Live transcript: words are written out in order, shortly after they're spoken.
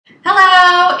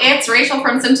Hello, it's Rachel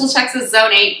from Central Texas Zone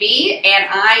 8B, and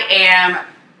I am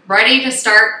ready to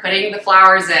start putting the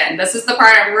flowers in. This is the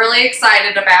part I'm really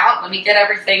excited about. Let me get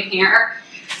everything here.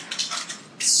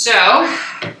 So,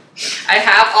 I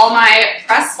have all my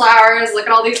pressed flowers. Look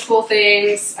at all these cool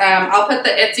things. I'll put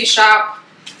the Etsy shop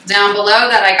down below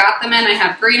that I got them in. I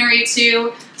have greenery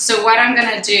too. So what I'm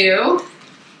going to do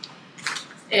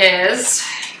is,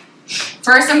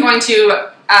 first I'm going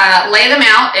to lay them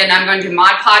out and I'm going to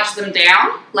Mod Podge them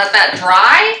down, let that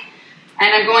dry,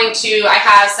 and I'm going to, I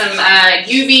have some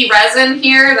UV resin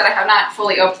here that I have not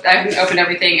fully opened, I haven't opened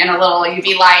everything, and a little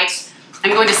UV light.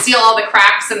 I'm going to seal all the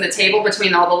cracks in the table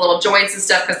between all the little joints and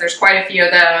stuff because there's quite a few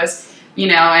of those, you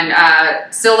know,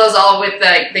 and seal those all with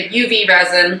the UV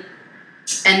resin.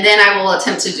 And then I will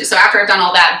attempt to do, so after I've done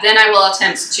all that, then I will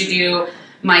attempt to do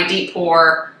my deep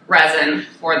pour resin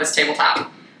for this tabletop.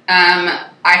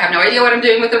 I have no idea what I'm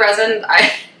doing with the resin.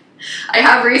 I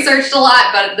have researched a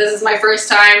lot, but this is my first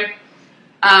time,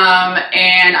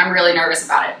 and I'm really nervous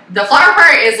about it. The flower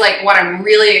part is like what I'm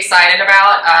really excited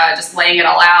about, just laying it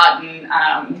all out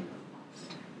and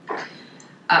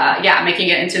yeah, making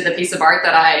it into the piece of art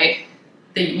that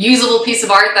the usable piece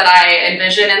of art that I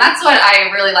envision, and that's what I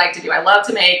really like to do. I love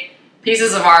to make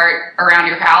pieces of art around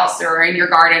your house or in your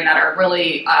garden that are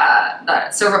really,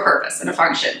 that serve a purpose and a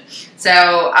function.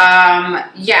 So,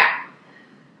 yeah,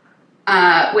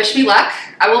 wish me luck.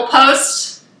 I will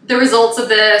post the results of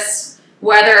this,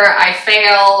 whether I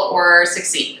fail or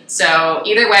succeed. So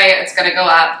either way, it's gonna go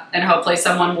up and hopefully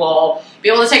someone will be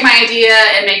able to take my idea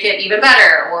and make it even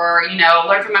better, or, you know,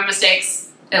 learn from my mistakes,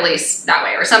 at least that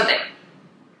way, or something.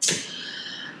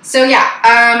 So yeah,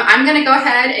 I'm gonna go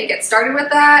ahead and get started with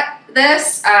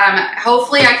this.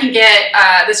 Hopefully I can get,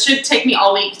 this should take me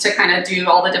all week to kind of do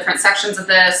all the different sections of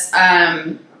this,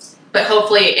 but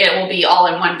hopefully it will be all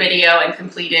in one video and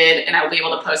completed, and I will be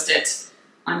able to post it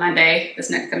on Monday, this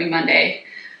next coming Monday.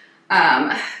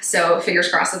 So fingers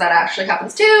crossed that actually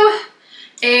happens too.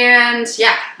 And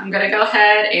yeah, I'm gonna go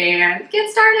ahead and get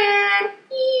started.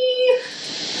 Yee.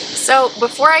 So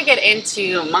before I get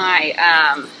into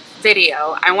my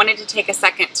video, I wanted to take a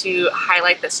second to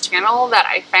highlight this channel that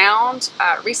I found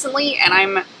recently, and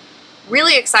I'm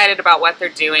really excited about what they're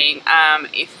doing.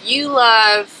 If you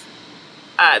love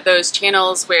those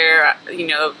channels where, you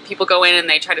know, people go in and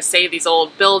they try to save these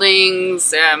old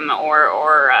buildings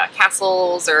or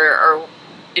castles or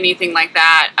anything like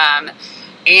that,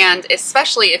 and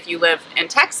especially if you live in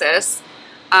Texas,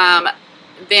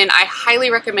 then I highly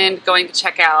recommend going to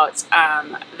check out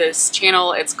this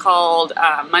channel. It's called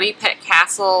Money Pit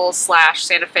Castle /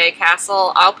 Santa Fe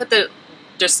Castle. I'll put the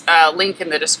link in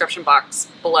the description box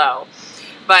below.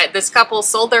 But this couple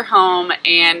sold their home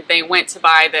and they went to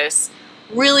buy this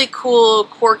really cool,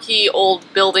 quirky old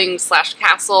building /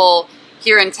 castle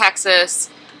here in Texas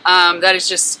that is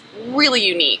just really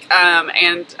unique.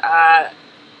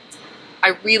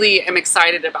 I really am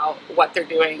excited about what they're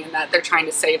doing and that they're trying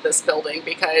to save this building,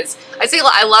 because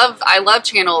I love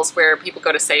channels where people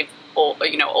go to save old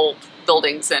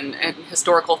buildings and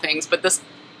historical things, but this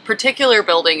particular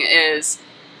building is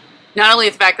not only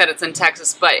the fact that it's in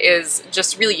Texas, but is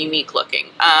just really unique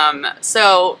looking.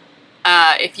 So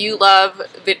if you love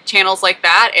the channels like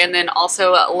that, and then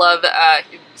also love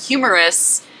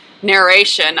humorous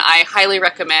narration, I highly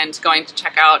recommend going to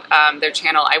check out their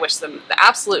channel. I wish them the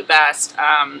absolute best.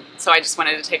 So I just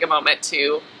wanted to take a moment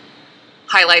to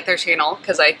highlight their channel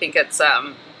because I think it's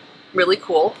really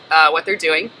cool what they're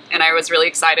doing, and I was really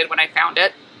excited when I found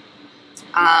it.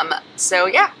 So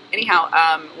yeah,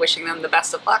 anyhow, wishing them the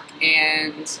best of luck,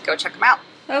 and go check them out.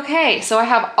 Okay, so I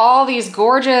have all these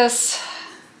gorgeous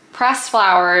pressed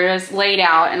flowers laid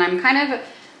out, and I'm kind of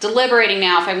deliberating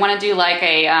now if I want to do like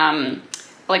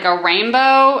a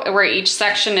rainbow where each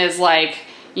section is like,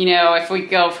 you know, if we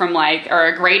go from like, or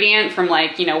a gradient from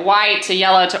like, you know, white to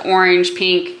yellow to orange,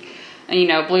 pink, and, you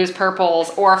know, blues, purples,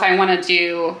 or if I want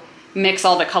to mix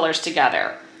all the colors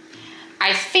together.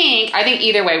 I think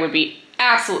either way would be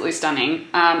absolutely stunning.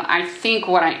 I think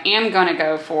what I am gonna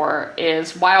go for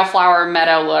is wildflower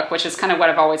meadow look, which is kind of what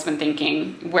I've always been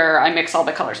thinking, where I mix all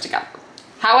the colors together.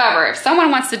 However, if someone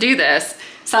wants to do this,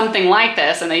 something like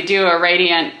this, and they do a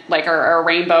radiant, like a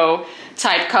rainbow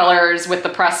type colors with the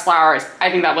pressed flowers,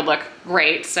 I think that would look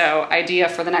great. So idea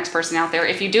for the next person out there,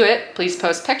 if you do it, please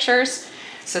post pictures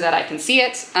so that I can see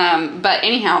it. But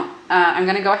anyhow, I'm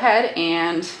gonna go ahead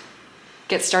and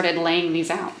get started laying these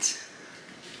out.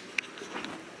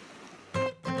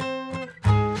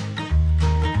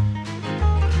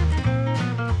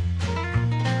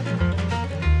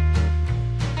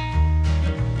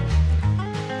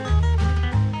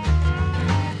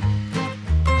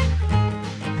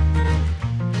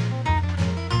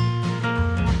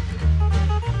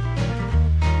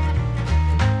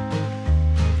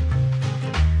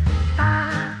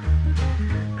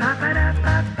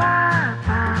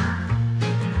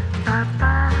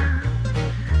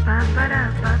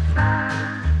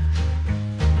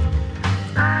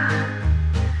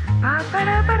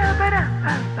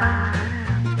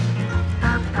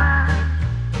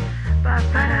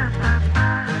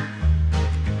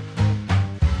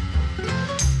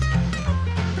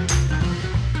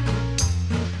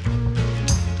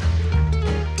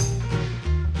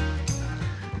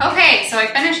 so I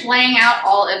finished laying out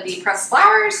all of the pressed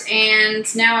flowers, and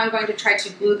now I'm going to try to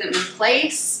glue them in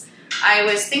place. I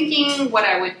was thinking what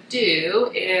I would do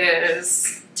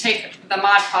is take the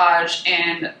Mod Podge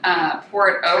and pour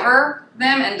it over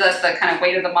them, and does the kind of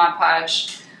weight of the Mod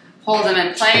Podge hold them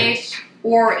in place,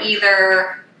 or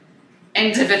either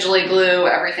individually glue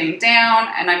everything down,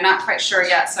 and I'm not quite sure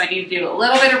yet, so I need to do a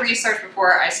little bit of research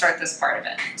before I start this part of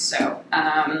it. So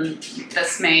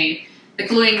the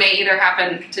gluing may either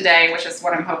happen today, which is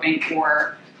what I'm hoping,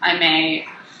 or I may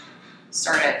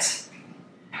start it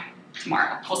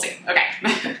tomorrow. We'll see.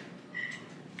 Okay.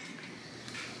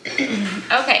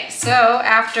 Okay, so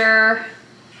after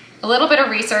a little bit of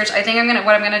research, I think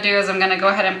what I'm gonna do is I'm gonna go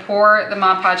ahead and pour the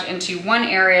Mod Podge into one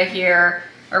area here,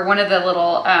 or one of the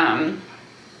little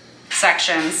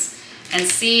sections, and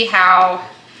see how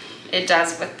it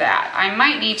does with that. I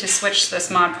might need to switch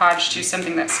this Mod Podge to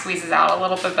something that squeezes out a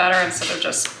little bit better instead of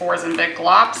just pours in big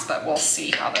glops, but we'll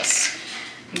see how this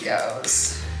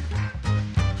goes.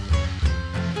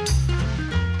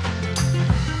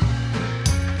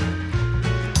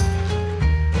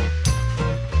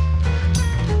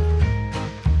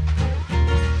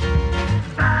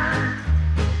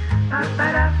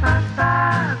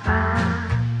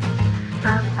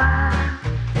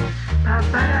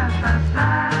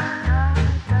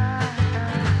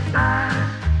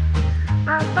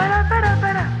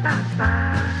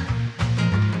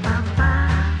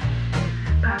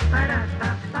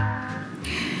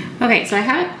 Okay, so I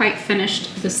haven't quite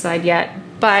finished this side yet,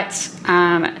 but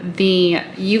the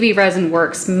UV resin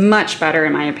works much better,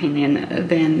 in my opinion,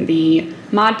 than the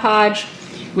Mod Podge.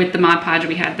 With the Mod Podge,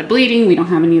 we had the bleeding. We don't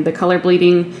have any of the color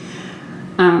bleeding.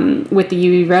 With the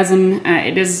UV resin,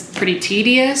 it is pretty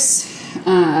tedious.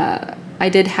 I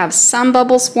did have some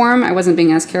bubbles form. I wasn't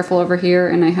being as careful over here,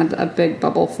 and I had a big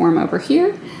bubble form over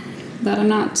here that I'm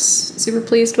not super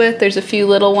pleased with. There's a few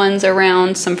little ones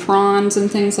around some fronds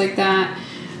and things like that.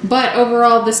 But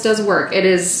overall, this does work. It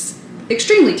is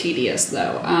extremely tedious,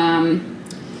 though. I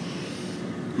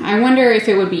wonder if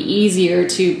it would be easier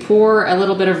to pour a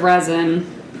little bit of resin,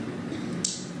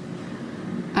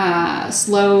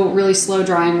 really slow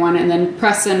drying one, and then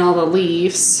press in all the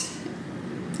leaves,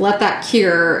 let that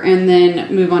cure, and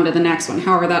then move on to the next one.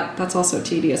 However, that's also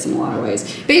tedious in a lot of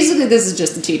ways. Basically, this is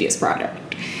just a tedious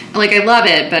project. Like, I love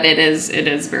it, but it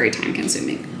is very time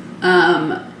consuming.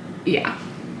 Yeah.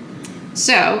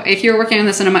 So if you're working on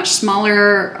this in a much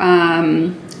smaller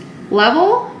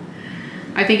level,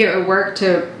 I think it would work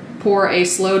to pour a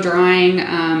slow drying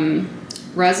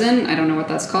resin. I don't know what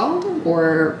that's called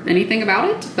or anything about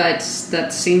it, but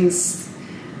that seems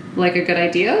like a good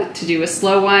idea, to do a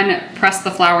slow one, press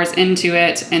the flowers into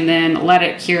it, and then let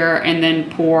it cure, and then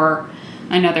pour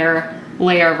another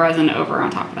layer of resin over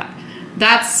on top of that.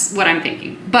 That's what I'm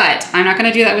thinking. But I'm not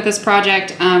gonna do that with this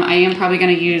project. I am probably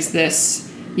gonna use this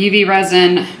UV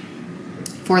resin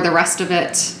for the rest of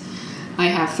it. I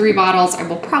have 3 bottles. I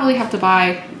will probably have to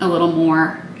buy a little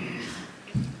more.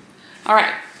 All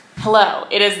right, hello.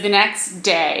 It is the next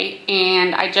day,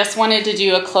 and I just wanted to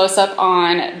do a close-up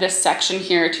on this section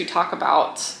here to talk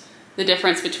about the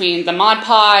difference between the Mod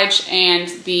Podge and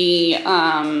the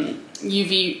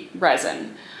UV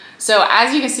resin. So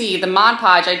as you can see, the Mod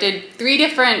Podge, I did 3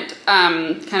 different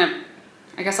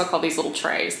I guess I'll call these little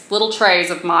trays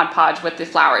of Mod Podge with the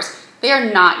flowers. They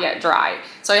are not yet dry.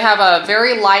 So I have a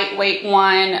very lightweight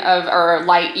one, or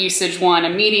light usage one, a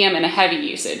medium, and a heavy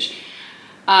usage.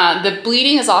 The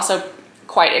bleeding is also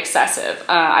quite excessive.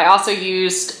 I also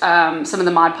used some of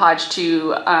the Mod Podge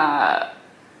to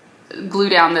glue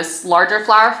down this larger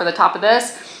flower for the top of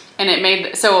this, and it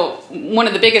made, so one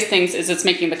of the biggest things is it's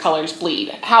making the colors bleed.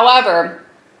 However,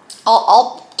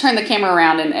 I'll turn the camera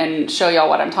around and show y'all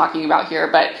what I'm talking about here,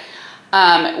 but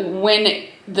when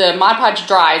the Mod Podge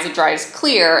dries, it dries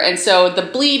clear, and so the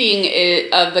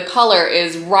bleeding of the color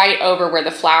is right over where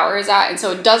the flower is at, and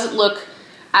so it doesn't look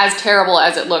as terrible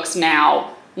as it looks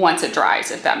now once it dries,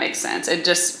 if that makes sense.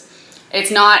 It's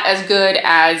not as good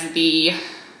as the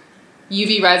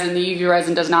UV resin. The UV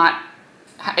resin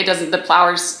the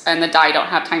flowers and the dye don't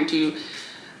have time to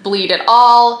bleed at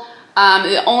all.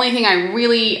 The only thing I'm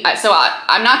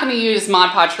not going to use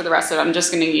Mod Podge for the rest of it. I'm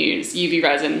just going to use UV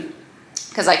resin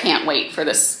because I can't wait for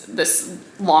this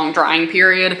long drying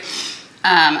period.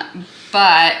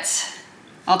 But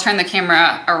I'll turn the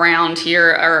camera around here,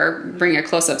 or bring a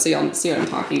close up so y'all see what I'm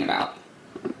talking about.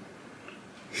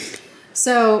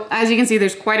 So as you can see,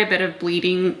 there's quite a bit of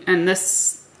bleeding, and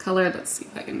this color, let's see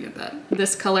if I can get that.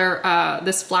 This color,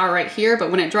 this flower right here,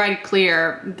 but when it dried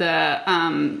clear,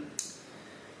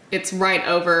 it's right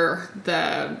over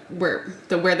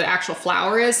where the actual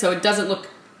flower is, so it doesn't look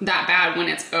that bad when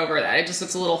it's over that. It just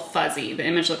looks a little fuzzy. The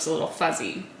image looks a little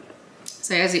fuzzy.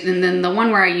 So and then the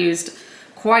one where I used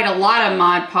quite a lot of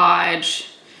Mod Podge,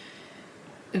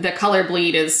 the color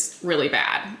bleed is really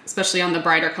bad, especially on the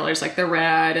brighter colors like the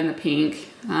red and the pink.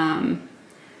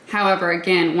 However,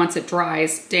 again, once it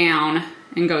dries down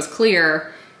and goes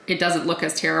clear, it doesn't look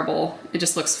as terrible. It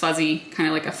just looks fuzzy, kind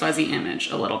of like a fuzzy image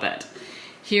a little bit.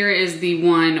 Here is the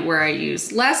one where I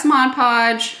used less Mod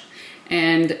Podge,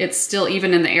 and it's still,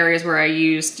 even in the areas where I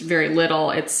used very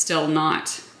little, it's still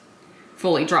not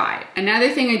fully dry. Another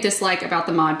thing I dislike about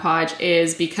the Mod Podge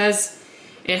is because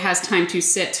it has time to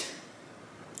sit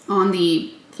on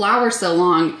the flowers so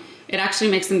long, it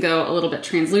actually makes them go a little bit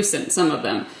translucent, some of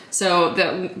them. So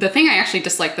the thing I actually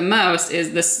dislike the most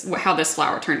is this, how this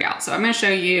flower turned out. So I'm gonna show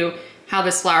you how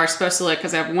this flower is supposed to look,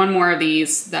 because I have one more of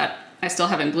these that I still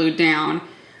haven't glued down.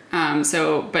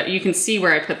 But you can see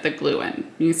where I put the glue in.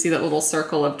 You can see that little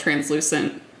circle of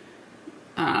translucent,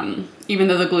 even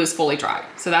though the glue is fully dry.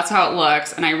 So that's how it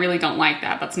looks, and I really don't like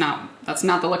that. That's not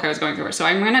the look I was going for. So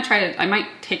I'm gonna I might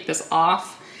take this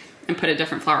off and put a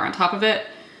different flower on top of it.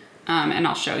 And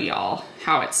I'll show y'all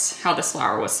how this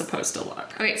flower was supposed to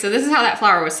look. Okay, so this is how that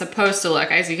flower was supposed to look.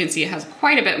 As you can see, it has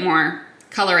quite a bit more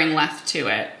coloring left to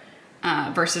it,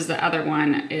 versus the other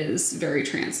one is very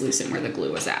translucent where the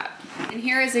glue was at. And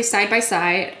here is a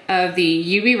side-by-side of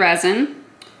the UV resin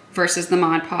versus the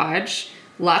Mod Podge.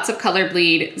 Lots of color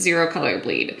bleed, zero color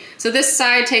bleed. So this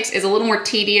side is a little more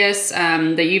tedious. The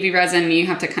UV resin, you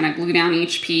have to kind of glue down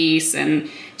each piece, and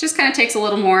just kind of takes a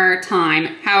little more time.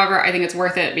 However, I think it's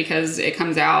worth it because it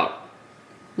comes out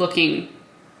looking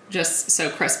just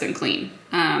so crisp and clean.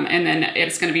 And then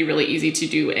it's gonna be really easy to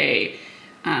do a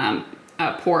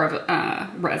pour of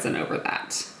resin over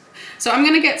that. So I'm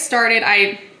gonna get started.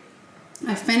 I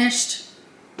finished,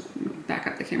 back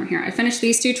up the camera here. I finished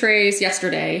these 2 trays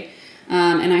yesterday,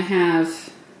 and I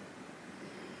have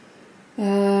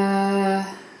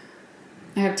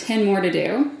 10 more to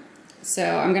do. So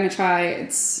I'm gonna try,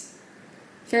 it's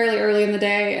fairly early in the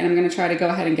day, and I'm gonna try to go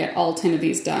ahead and get all 10 of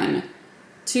these done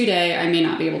today. I may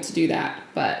not be able to do that,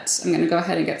 but I'm gonna go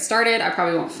ahead and get started. I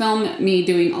probably won't film me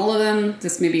doing all of them,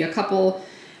 just maybe a couple,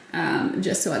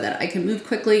 just so that I can move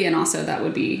quickly, and also that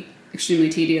would be extremely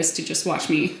tedious to just watch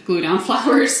me glue down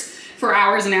flowers for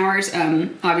hours and hours.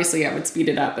 Obviously I would speed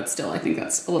it up, but still I think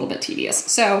that's a little bit tedious.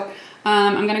 So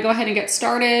I'm gonna go ahead and get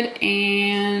started,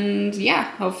 and yeah,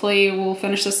 hopefully we'll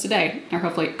finish this today, or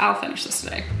hopefully I'll finish this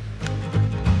today.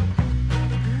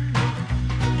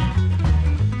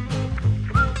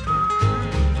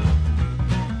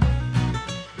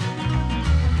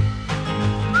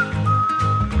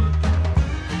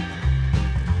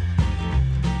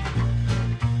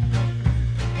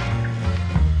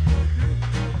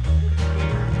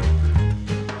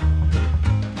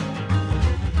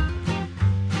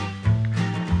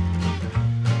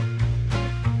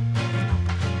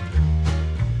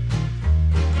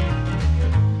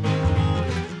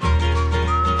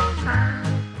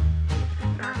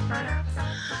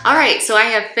 All right, so I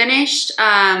have finished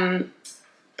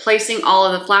placing all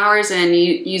of the flowers and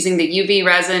using the UV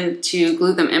resin to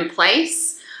glue them in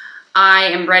place. I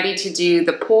am ready to do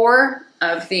the pour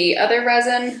of the other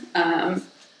resin.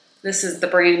 This is the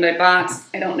brand I bought.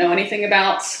 I don't know anything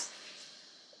about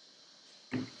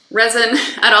resin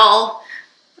at all.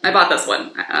 I bought this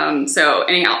one. So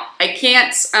anyhow, I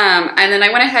can't, and then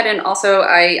I went ahead and also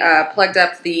I plugged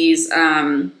up these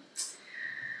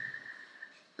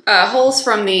holes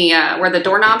from the where the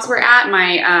doorknobs were at.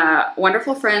 My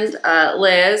wonderful friend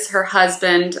Liz, her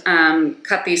husband,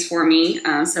 cut these for me,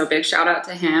 so big shout out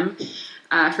to him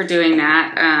for doing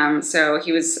that. So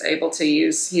he was able to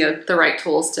use the right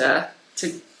tools to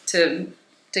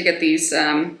get these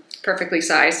perfectly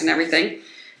sized and everything.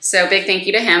 So big thank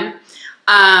you to him.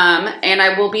 And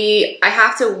I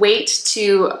have to wait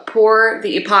to pour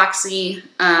the epoxy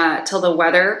till the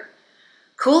weather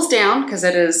cools down, because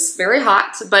it is very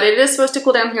hot, but it is supposed to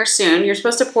cool down here soon. You're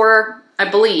supposed to pour, I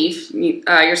believe,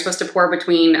 you're supposed to pour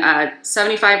between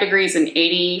 75 degrees and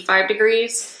 85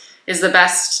 degrees is the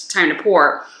best time to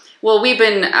pour. Well, we've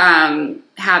been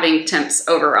having temps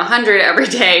over 100 every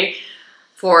day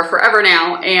for forever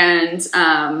now, and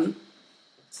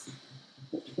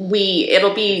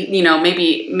it'll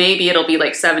be, maybe it'll be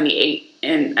like 78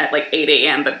 at like 8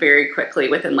 a.m., but very quickly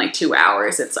within like 2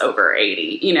 hours, it's over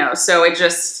 80, so it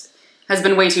just has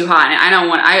been way too hot.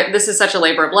 And this is such a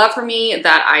labor of love for me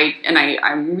that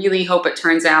I really hope it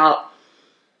turns out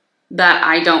that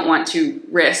I don't want to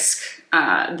risk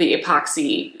the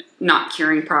epoxy not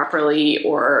curing properly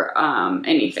or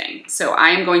anything. So I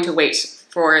am going to wait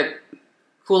for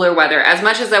cooler weather. As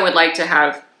much as I would like to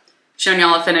have shown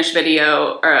y'all a finished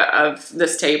video of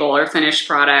this table or finished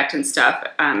product and stuff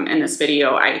in this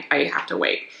video, I have to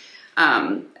wait.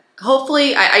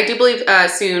 Hopefully, I do believe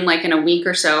soon, like in a week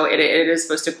or so, it is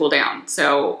supposed to cool down.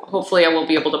 So hopefully I will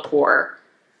be able to pour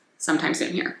sometime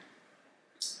soon here.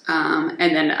 And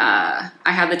then I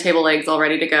have the table legs all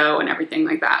ready to go and everything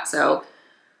like that. So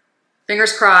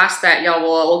fingers crossed that y'all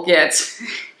will get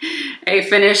a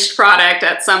finished product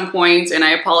at some point. And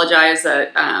I apologize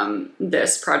that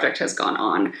this project has gone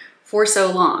on for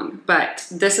so long, but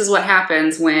this is what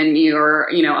happens when you're,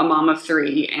 you know, a mom of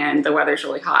 3 and the weather's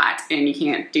really hot and you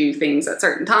can't do things at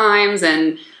certain times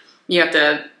and you have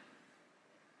to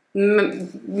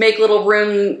make little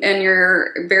room in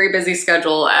your very busy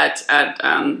schedule at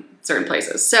certain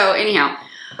places. So anyhow,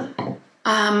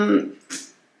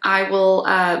 I will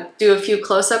do a few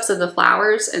close-ups of the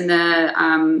flowers in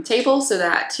the table so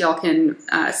that y'all can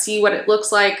see what it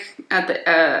looks like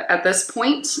at this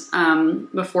point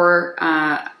before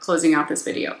closing out this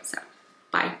video. So,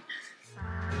 bye.